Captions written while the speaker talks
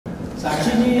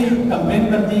साक्षी जी complain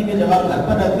करती है कि जब आप घर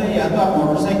पर रहते हैं या तो आप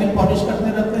मोटरसाइकिल पॉलिश करते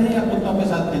रहते हैं या कुत्तों के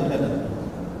साथ खेलते रहते हैं।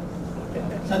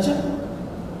 सच है?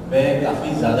 मैं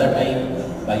काफ़ी ज़्यादा टाइम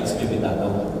बाइक्स पे बिताता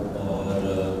हूँ और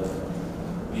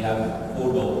we have 4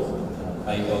 dogs,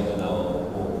 5 dogs now,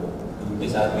 उनके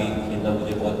साथ भी खेलना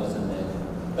मुझे बहुत पसंद है।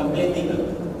 कंप्लेन नहीं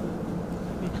करती,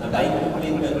 बाइक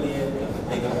कंप्लेन करती है,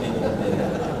 कंप्लेन करते हैं।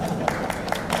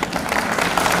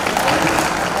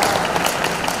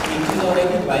 एक चीज़ और है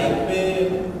कि बाइक पे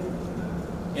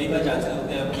कई बार चांसेस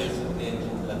होते हैं आप गिर सकते हैं,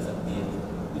 चोट लग सकती है।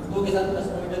 कुत्तों के साथ 10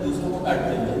 मिनट है, दूसरों को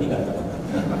काटते हैं, नहीं काटता।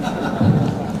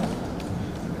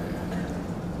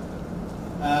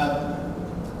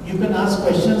 You can ask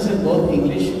questions in both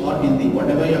English or Hindi,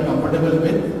 whatever you are comfortable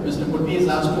with. Mr. Putty is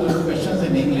asked to ask questions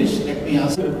in English. Let me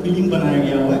ask. Film बनाया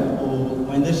गया हुआ है वो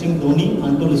महेंद्र सिंह धोनी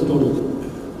अनटोल्ड स्टोरी।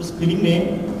 उस फिल्म में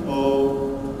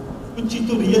कुछ चीज़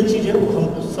तो रियल चीज़ है, वो हम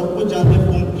सब कुछ जानते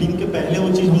हैं। फिल्म के पहले वो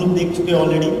चीज़ हम लोग देख चुके हैं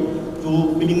ऑलरेडी, जो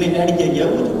फिल्म में ऐड किया गया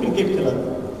वो जो क्रिकेट खेला था।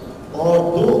 और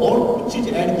 2 और कुछ चीज़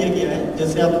ऐड किया गया है,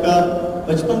 जैसे आपका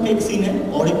बचपन का एक सीन है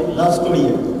और एक लव स्टोरी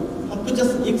है। हमको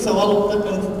जस्ट एक सवाल का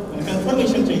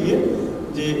कंफर्मेशन चाहिए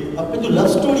जे आपका जो लव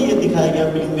स्टोरी है दिखाया गया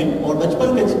फिल्म में और बचपन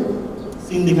का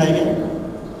सीन दिखाया गया,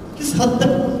 किस हद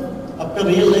तक आपका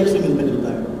रियल लाइफ से मिलता जुलता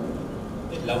है?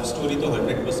 लव स्टोरी तो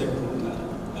 100% ट्रू था,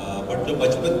 बट जो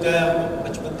बचपन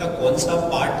का कौन सा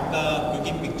पार्ट का,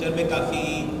 क्योंकि पिक्चर में काफ़ी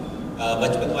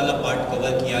बचपन वाला पार्ट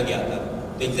कवर किया गया था,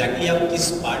 तो एग्जैक्टली आप किस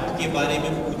पार्ट के बारे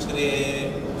में पूछ रहे हैं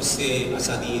उससे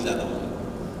आसानी ज़्यादा हो जाए।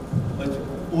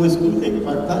 वो स्कूल का एक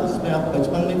पार्ट था जिसमें आप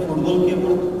बचपन में फुटबॉल के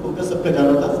ऊपर फोकस आपका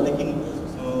ज़्यादा था, लेकिन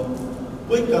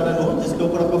कोई कारण हो जिसके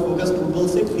ऊपर आपका फोकस फुटबॉल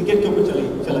से क्रिकेट के ऊपर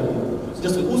चला गया।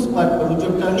 जैसे उस पार्ट पर जो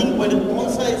टर्निंग पॉइंट कौन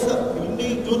सा ऐसा फिल्म में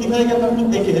जो दिखाया गया हम लोग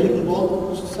देखे हैं, लेकिन बहुत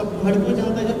सब हर कोई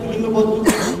जानता है कि फिल्म में बहुत कुछ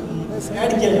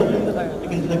ऐड किया जाता है,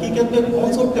 लेकिन हकीकत में कौन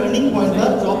सा टर्निंग पॉइंट था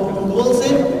जो फुटबॉल से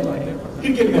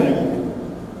क्रिकेट में आ गया?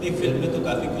 नहीं, फिल्म में तो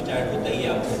काफ़ी कुछ ऐड होता ही है,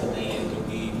 आपको पता ही है,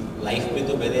 क्योंकि लाइफ में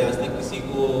तो मैंने आज तक किसी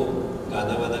को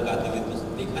गाना वाना गाते हुए तो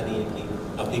देखा नहीं है कि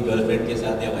अपनी गर्लफ्रेंड के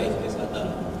साथ या वाइफ के साथ आप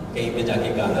कहीं पे जाके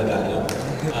गाना गा रहे हो।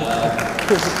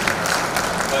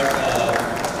 बट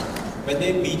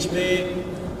मैंने बीच में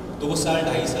 2 साल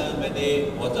 2.5 साल मैंने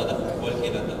बहुत ज़्यादा फुटबॉल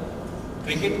खेला था।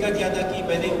 क्रिकेट का क्या था कि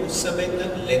मैंने उस समय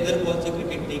तक लेदर बॉल से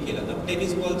क्रिकेट नहीं खेला था,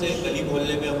 टेनिस बॉल से गली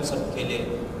मोहल्ले में हम सब खेले।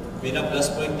 मेरा प्लस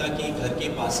पॉइंट था कि घर के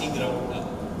पास ही ग्राउंड था,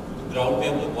 तो ग्राउंड में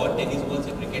हम लोग बहुत टेनिस बॉल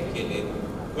से क्रिकेट खेले।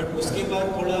 बट उसके बाद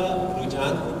थोड़ा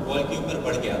रुझान फुटबॉल के ऊपर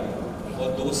बढ़ गया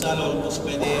और 2 साल ऑलमोस्ट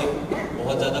मैंने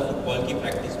बहुत ज़्यादा फुटबॉल की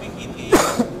प्रैक्टिस भी की थी,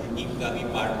 टीम का भी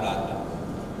पार्ट रहा था।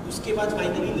 उसके बाद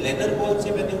फाइनली लेदर बॉल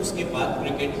से मैंने उसके बाद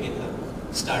क्रिकेट खेलना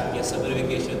स्टार्ट किया। समर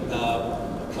वेकेशन था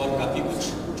और काफ़ी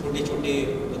कुछ छोटे छोटे,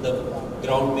 मतलब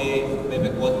ग्राउंड में मैं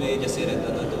बेकौन में जैसे रहता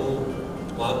था, तो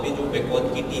वहाँ पे जो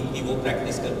बेकौन की टीम थी वो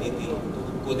प्रैक्टिस करती थी, तो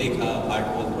उनको देखा। हार्ड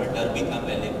बॉल थोड़ा डर भी था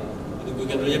पहले,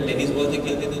 क्योंकि हम लोग जब टेनिस बॉल से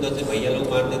खेलते थे उधर से भैया लोग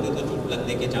मारते थे तो चोट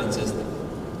लगने के चांसेस थे।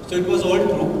 So it was all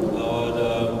true. और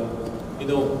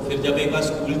फिर जब एक बार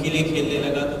स्कूल के लिए खेलने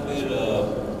लगा तो फिर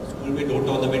स्कूल में 2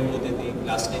 टूर्नामेंट होते थे,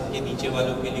 क्लास 10 के नीचे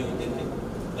वालों के लिए होते थे,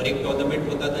 और एक टूर्नामेंट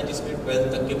होता था जिसमें 12th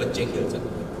तक के बच्चे खेल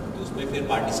सकते थे। तो उसमें फिर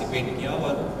पार्टिसिपेट किया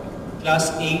और क्लास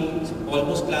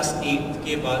 8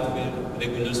 के बाद फिर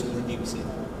रेगुलर स्कूल टीम से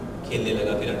खेलने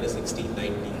लगा, फिर अंडर 16,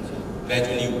 19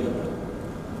 ग्रेजुअली ऊपर बढ़ा।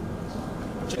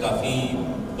 काफ़ी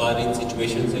बार इन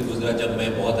सिचुएशन से गुजरा जब मैं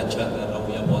बहुत अच्छा कर रहा हूँ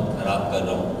या बहुत ख़राब कर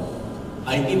रहा हूँ।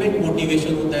 अल्टीमेट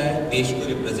मोटिवेशन होता है देश को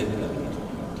रिप्रेजेंट करना।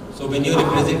 So when you are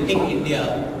representing India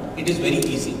it is very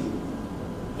easy,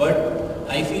 but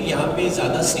I feel यहाँ पे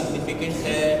ज़्यादा सिग्निफिकेंट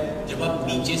है जब आप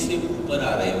नीचे से ऊपर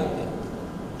आ रहे होते हैं।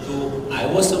 तो I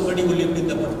was somebody who lived in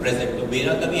the present. तो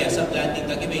मेरा कभी ऐसा प्लान नहीं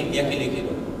था कि मैं इंडिया के लिए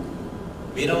खेलूँ।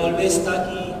 मेरा ऑलवेज था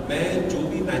कि मैं जो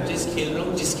भी मैचेस खेल रहा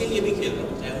हूँ, जिसके लिए भी खेल रहा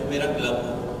हूँ, चाहे वो मेरा क्लब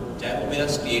हो, चाहे वो मेरा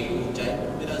स्टेट हो, चाहे वो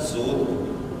मेरा जोन हो,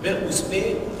 मैं उसमें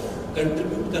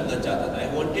कंट्रीब्यूट करना चाहता था। I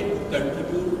wanted to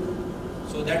contribute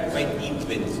so that my team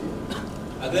wins.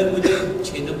 अगर मुझे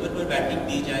 6 नंबर पर बैटिंग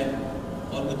दी जाए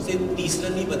और मुझसे 30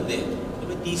 रन ही बनते हैं तो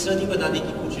मैं 30 रन ही बनाने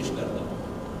की कोशिश करता हूँ,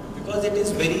 because it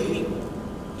is very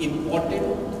important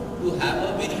to have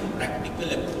a very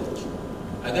practical approach.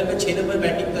 अगर मैं 6 नंबर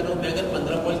बैटिंग कर रहा हूँ, मैं अगर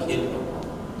 15 बॉल खेल रहा हूँ,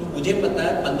 तो मुझे पता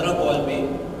है 15 बॉल में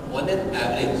ऑन एन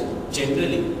एवरेज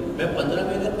जनरली मैं 15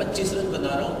 में अगर 25 रन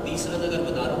बना रहा हूँ, 30 रन अगर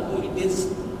बना रहा हूँ, तो it is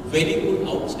very good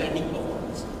outstanding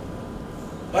performance.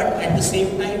 But at the same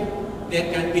time there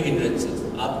can be hindrances.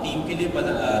 आप टीम के लिए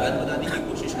रन बनाने की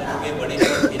कोशिश करोगे, बड़े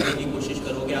शॉट खेलने की कोशिश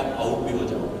करोगे, आप आउट भी हो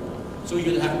जाओगे। So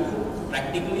you have to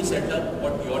practically set up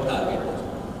what your target is.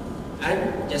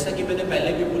 And जैसा कि मैंने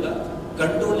पहले भी बोला,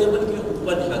 कंट्रोलेबल के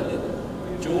ऊपर ध्यान देना।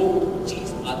 जो चीज़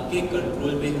आपके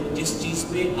कंट्रोल में हो, जिस चीज़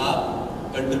में आप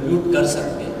कंट्रीब्यूट कर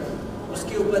सकते हैं,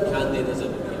 उसके ऊपर ध्यान देना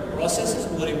ज़रूरी है। Process is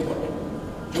more important.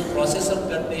 जो प्रोसेस हम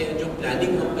करते हैं, जो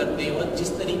प्लानिंग हम करते हैं और जिस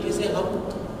तरीके से हम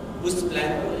उस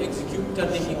प्लान को एग्जीक्यूट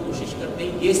करने की कोशिश करते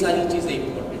हैं, ये सारी चीज़ें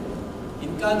इम्पोर्टेंट हैं।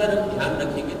 इनका अगर हम ध्यान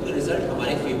रखेंगे तो रिजल्ट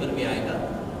हमारे फेवर में आएगा।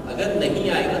 अगर नहीं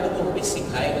आएगा तो वो हमें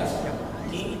सिखाएगा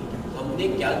कि हमने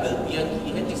क्या गलतियाँ की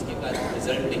हैं जिसके कारण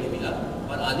रिजल्ट नहीं मिला,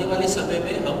 और आने वाले समय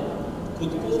में हम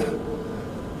खुद को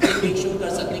मेक श्योर कर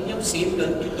सकते हैं कि हम सेम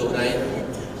गलती दोहराएं।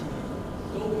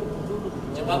 तो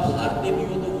जब आप हारते भी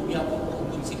हो तो वो भी आपको बहुत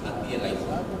कुछ सिखाती है लाइफ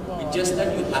में। It's just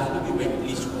that you have to be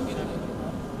mentally strong in life.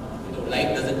 You know, life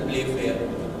doesn't play fair.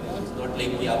 It's not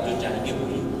like कि आप जो चाहेंगे वो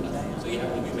ही होगा। So you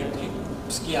have to be mentally.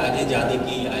 उसके आगे जाने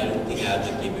की I don't think I have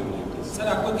the capabilities.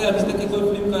 Sir आपको क्या अभी तक की कोई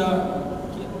फिल्म का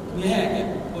ये है क्या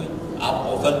कोई? आप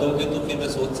ऑफर दोगे तो फिर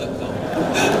मैं सोच सकता हूँ।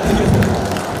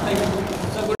 Thank you.